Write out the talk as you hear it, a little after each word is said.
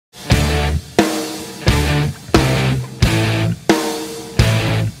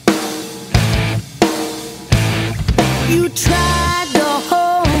tried to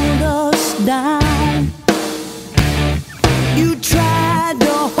hold us down. You tried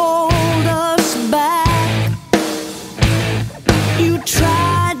to hold us back. You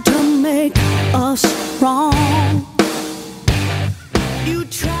tried to make us wrong. You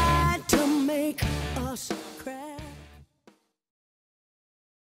tried to make us crack.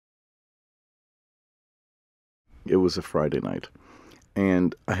 It was a Friday night,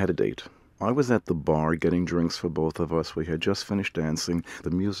 and I had a date. I was at the bar getting drinks for both of us. We had just finished dancing.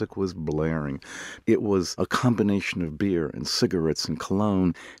 The music was blaring. It was a combination of beer and cigarettes and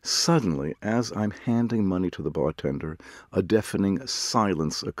cologne. Suddenly, as I'm handing money to the bartender, a deafening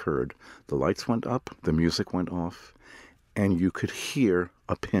silence occurred. The lights went up, the music went off, and you could hear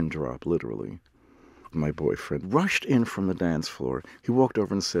a pin drop, literally. My boyfriend rushed in from the dance floor. He walked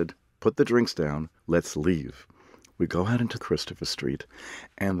over and said, "Put the drinks down, let's leave." We go out into Christopher Street,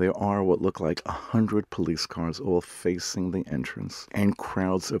 and there are what look like 100 police cars all facing the entrance, and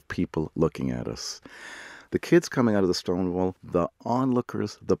crowds of people looking at us. The kids coming out of the Stonewall, the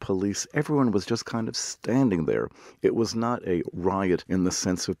onlookers, the police, everyone was just kind of standing there. It was not a riot in the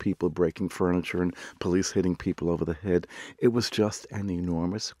sense of people breaking furniture and police hitting people over the head. It was just an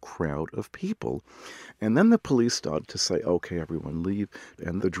enormous crowd of people. And then the police started to say, "Okay, everyone leave."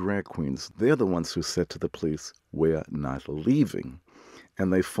 And the drag queens, they're the ones who said to the police, "We're not leaving."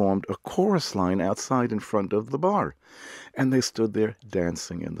 And they formed a chorus line outside in front of the bar. And they stood there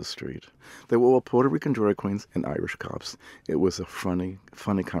dancing in the street. They were all Puerto Rican drag queens and Irish cops. It was a funny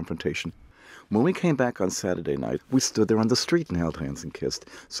confrontation. When we came back on Saturday night, we stood there on the street and held hands and kissed,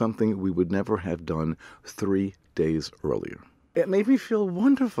 something we would never have done 3 days earlier. It made me feel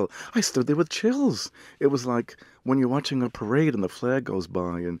wonderful. I stood there with chills. It was like when you're watching a parade and the flag goes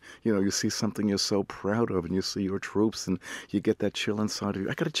by and, you see something you're so proud of and you see your troops and you get that chill inside of you.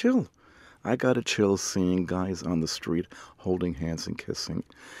 I got a chill. I got a chill seeing guys on the street holding hands and kissing.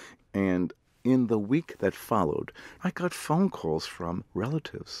 And in the week that followed, I got phone calls from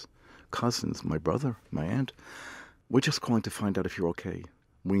relatives, cousins, my brother, my aunt. "We're just calling to find out if you're okay.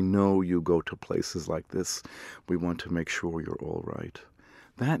 We know you go to places like this. We want to make sure you're all right."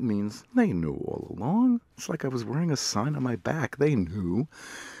 That means they knew all along. It's like I was wearing a sign on my back. They knew.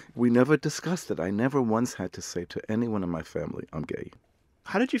 We never discussed it. I never once had to say to anyone in my family, "I'm gay."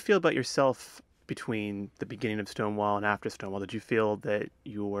 How did you feel about yourself between the beginning of Stonewall and after Stonewall? Did you feel that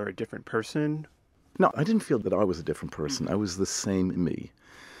you were a different person? No, I didn't feel that I was a different person. I was the same me.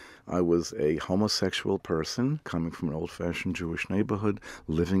 I was a homosexual person coming from an old-fashioned Jewish neighborhood,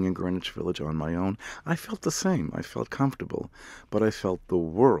 living in Greenwich Village on my own. I felt the same. I felt comfortable. But I felt the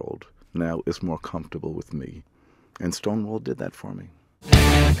world now is more comfortable with me. And Stonewall did that for me.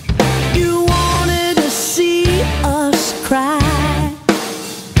 You wanted to see us cry.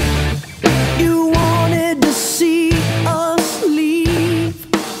 You wanted to see us leave.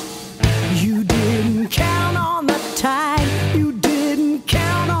 You didn't count on the tide. You didn't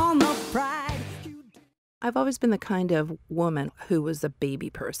count on the pride. I've always been the kind of woman who was a baby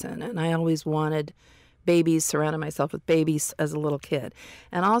person, and I always wanted babies, surrounded myself with babies as a little kid.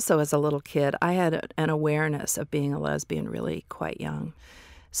 And also as a little kid, I had an awareness of being a lesbian really quite young.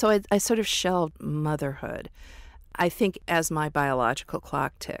 So I sort of shelved motherhood. I think as my biological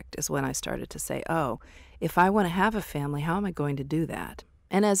clock ticked is when I started to say, oh, if I want to have a family, how am I going to do that?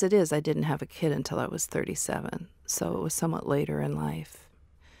 And as it is, I didn't have a kid until I was 37, so it was somewhat later in life.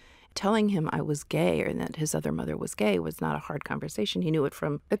 Telling him I was gay or that his other mother was gay was not a hard conversation. He knew it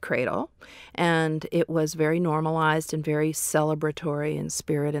from the cradle, and it was very normalized and very celebratory in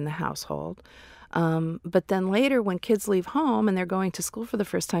spirit in the household. But then later, when kids leave home and they're going to school for the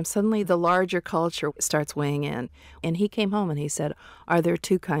first time, suddenly the larger culture starts weighing in. And he came home and he said, are there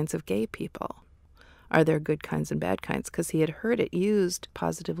two kinds of gay people? Are there good kinds and bad kinds? Because he had heard it used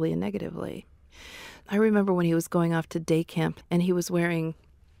positively and negatively. I remember when he was going off to day camp and he was wearing,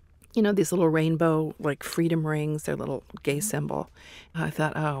 you know, these little rainbow, like freedom rings, their little gay symbol. I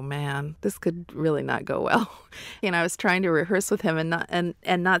thought, oh man, this could really not go well. And I was trying to rehearse with him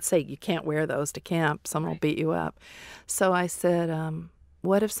and not say, you can't wear those to camp, someone will beat you up. So I said,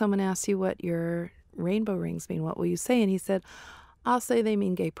 what if someone asks you what your rainbow rings mean? What will you say? And he said, I'll say they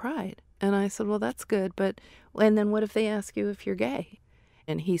mean gay pride. And I said, well, that's good, and then what if they ask you if you're gay?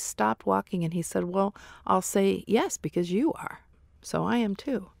 And he stopped walking and he said, well, I'll say yes, because you are. So I am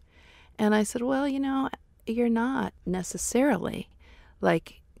too. And I said, well, you know, you're not necessarily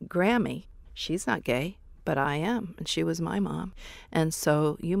like Grammy. She's not gay, but I am, and she was my mom. And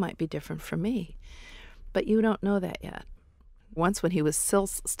so you might be different from me, but you don't know that yet. Once when he was still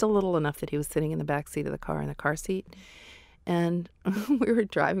little enough that he was sitting in the back seat of the car in the car seat, and we were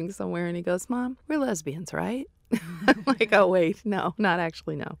driving somewhere, and he goes, Mom, we're lesbians, right? I'm like, oh, wait, no, not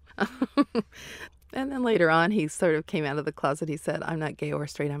actually, no. And then later on, he sort of came out of the closet. He said, I'm not gay or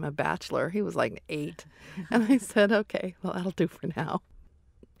straight, I'm a bachelor. He was like 8. And I said, okay, well, that'll do for now.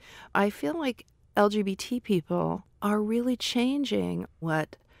 I feel like LGBT people are really changing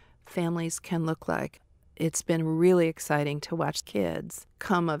what families can look like. It's been really exciting to watch kids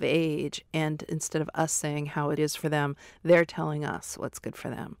come of age, and instead of us saying how it is for them, they're telling us what's good for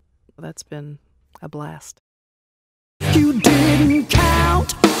them. That's been a blast. You didn't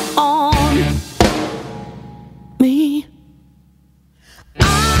count on me.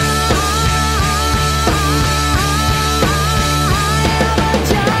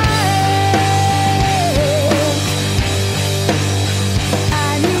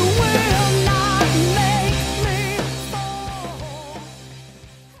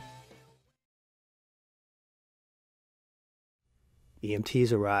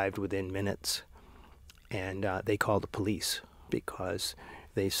 EMTs arrived within minutes, and they called the police because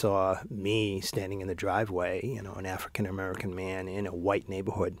they saw me standing in the driveway, an African-American man in a white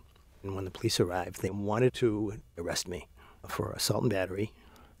neighborhood. And when the police arrived, they wanted to arrest me for assault and battery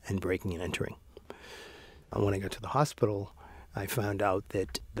and breaking and entering. And when I got to the hospital, I found out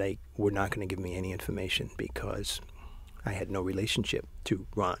that they were not going to give me any information because I had no relationship to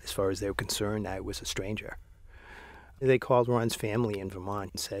Ron. As far as they were concerned, I was a stranger. They called Ron's family in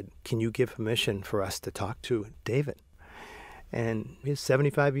Vermont and said, can you give permission for us to talk to David? And his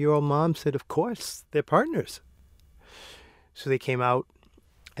 75-year-old mom said, of course, they're partners. So they came out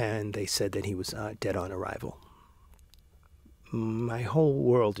and they said that he was dead on arrival. My whole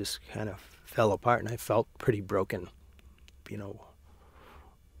world just kind of fell apart and I felt pretty broken.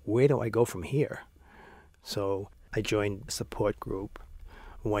 Where do I go from here? So I joined a support group.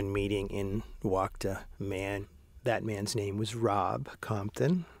 One meeting in walked a man. That man's name was Rob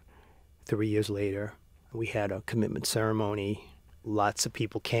Compton. 3 years later, we had a commitment ceremony. Lots of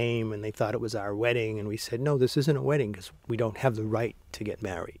people came and they thought it was our wedding. And we said, no, this isn't a wedding because we don't have the right to get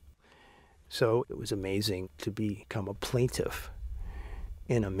married. So it was amazing to become a plaintiff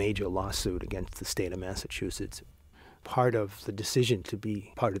in a major lawsuit against the state of Massachusetts. Part of the decision to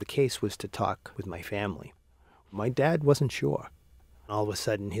be part of the case was to talk with my family. My dad wasn't sure. All of a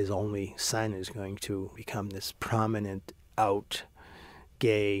sudden, his only son is going to become this prominent, out,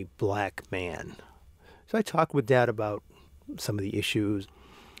 gay, black man. So I talked with Dad about some of the issues.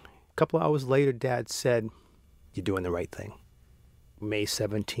 A couple hours later, Dad said, you're doing the right thing. May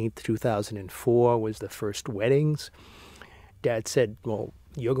 17th, 2004 was the first weddings. Dad said, well,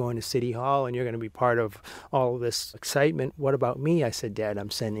 you're going to City Hall and you're going to be part of all of this excitement. What about me? I said, Dad,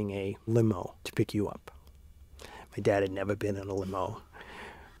 I'm sending a limo to pick you up. My dad had never been in a limo.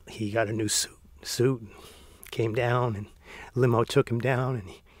 He got a new suit, came down, and limo took him down, and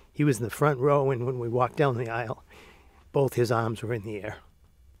he was in the front row, and when we walked down the aisle, both his arms were in the air.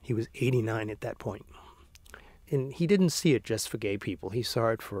 He was 89 at that point. And he didn't see it just for gay people. He saw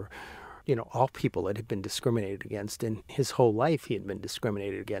it for, all people that had been discriminated against. And his whole life he had been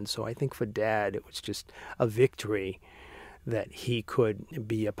discriminated against. So I think for Dad, it was just a victory that he could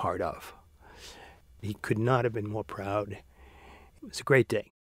be a part of. He could not have been more proud. It was a great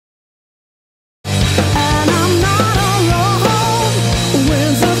day. And I'm not alone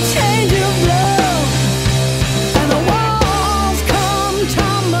with a change of love, and the walls come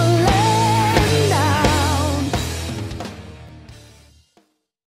tumbling down.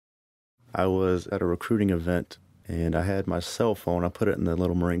 I was at a recruiting event, and I had my cell phone. I put it in the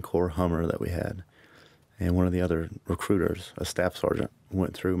little Marine Corps Hummer that we had. And one of the other recruiters, a staff sergeant,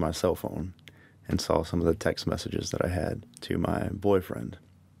 went through my cell phone and saw some of the text messages that I had to my boyfriend.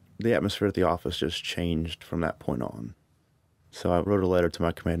 The atmosphere at the office just changed from that point on. So I wrote a letter to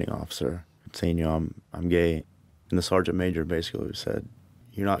my commanding officer saying, I'm gay. And the sergeant major basically said,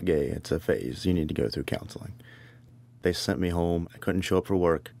 you're not gay, it's a phase, you need to go through counseling. They sent me home. I couldn't show up for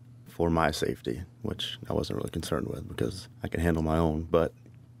work for my safety, which I wasn't really concerned with because I can handle my own. But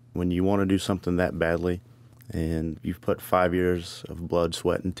when you want to do something that badly, and you've put 5 years of blood,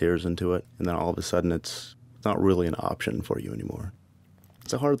 sweat, and tears into it, and then all of a sudden it's not really an option for you anymore.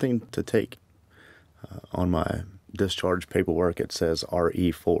 It's a hard thing to take. On my discharge paperwork, it says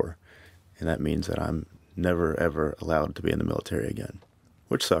RE4, and that means that I'm never, ever allowed to be in the military again,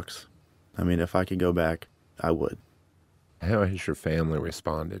 which sucks. I mean, if I could go back, I would. How has your family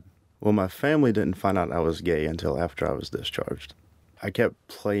responded? Well, my family didn't find out I was gay until after I was discharged. I kept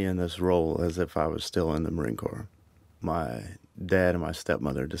playing this role as if I was still in the Marine Corps. My dad and my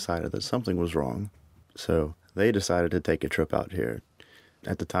stepmother decided that something was wrong, so they decided to take a trip out here.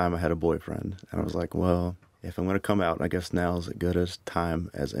 At the time, I had a boyfriend, and I was like, well, if I'm going to come out, I guess now's as good a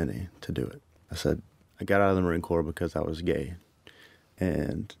time as any to do it. I said, I got out of the Marine Corps because I was gay.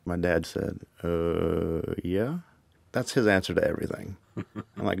 And my dad said, yeah? That's his answer to everything.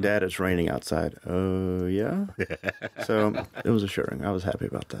 I'm like, Dad, it's raining outside. Yeah? So it was assuring. I was happy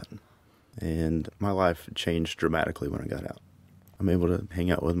about that. And my life changed dramatically when I got out. I'm able to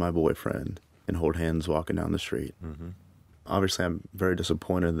hang out with my boyfriend and hold hands walking down the street. Mm-hmm. Obviously, I'm very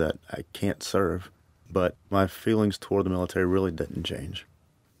disappointed that I can't serve, but my feelings toward the military really didn't change.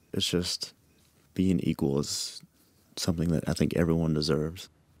 It's just being equal is something that I think everyone deserves.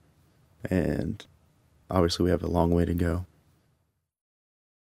 And obviously, we have a long way to go.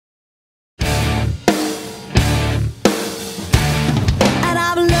 And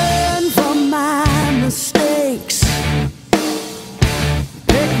I've learned from my mistakes.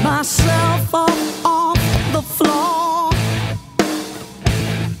 Pick myself up off the floor.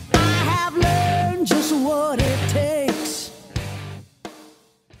 I have learned just what it takes.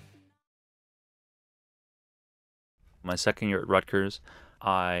 My second year at Rutgers,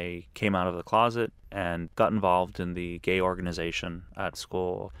 I came out of the closet and got involved in the gay organization at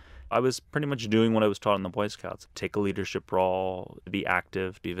school. I was pretty much doing what I was taught in the Boy Scouts. Take a leadership role, be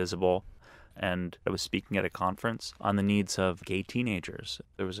active, be visible. And I was speaking at a conference on the needs of gay teenagers.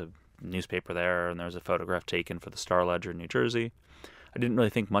 There was a newspaper there, and there was a photograph taken for the Star Ledger in New Jersey. I didn't really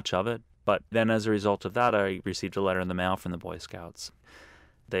think much of it, but then as a result of that, I received a letter in the mail from the Boy Scouts.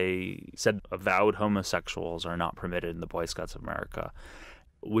 They said avowed homosexuals are not permitted in the Boy Scouts of America,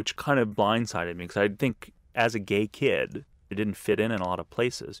 which kind of blindsided me because I think as a gay kid, it didn't fit in a lot of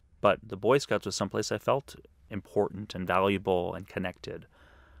places. But the Boy Scouts was someplace I felt important and valuable and connected.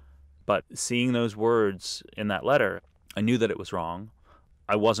 But seeing those words in that letter, I knew that it was wrong.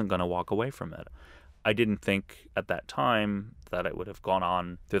 I wasn't going to walk away from it. I didn't think at that time that I would have gone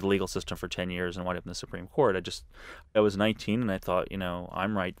on through the legal system for 10 years and wind up in the Supreme Court. I was 19 and I thought,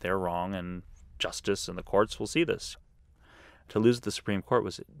 I'm right, they're wrong, and justice and the courts will see this. To lose the Supreme Court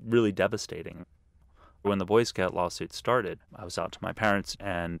was really devastating. When the Boy Scout lawsuit started, I was out to my parents,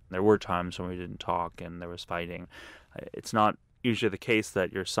 and there were times when we didn't talk and there was fighting. It's not usually the case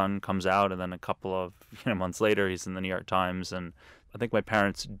that your son comes out and then a couple of months later he's in the New York Times. And I think my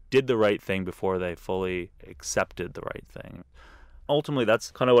parents did the right thing before they fully accepted the right thing. Ultimately,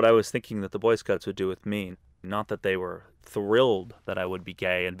 that's kind of what I was thinking that the Boy Scouts would do with me. Not that they were thrilled that I would be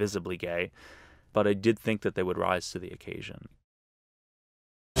gay and visibly gay, but I did think that they would rise to the occasion.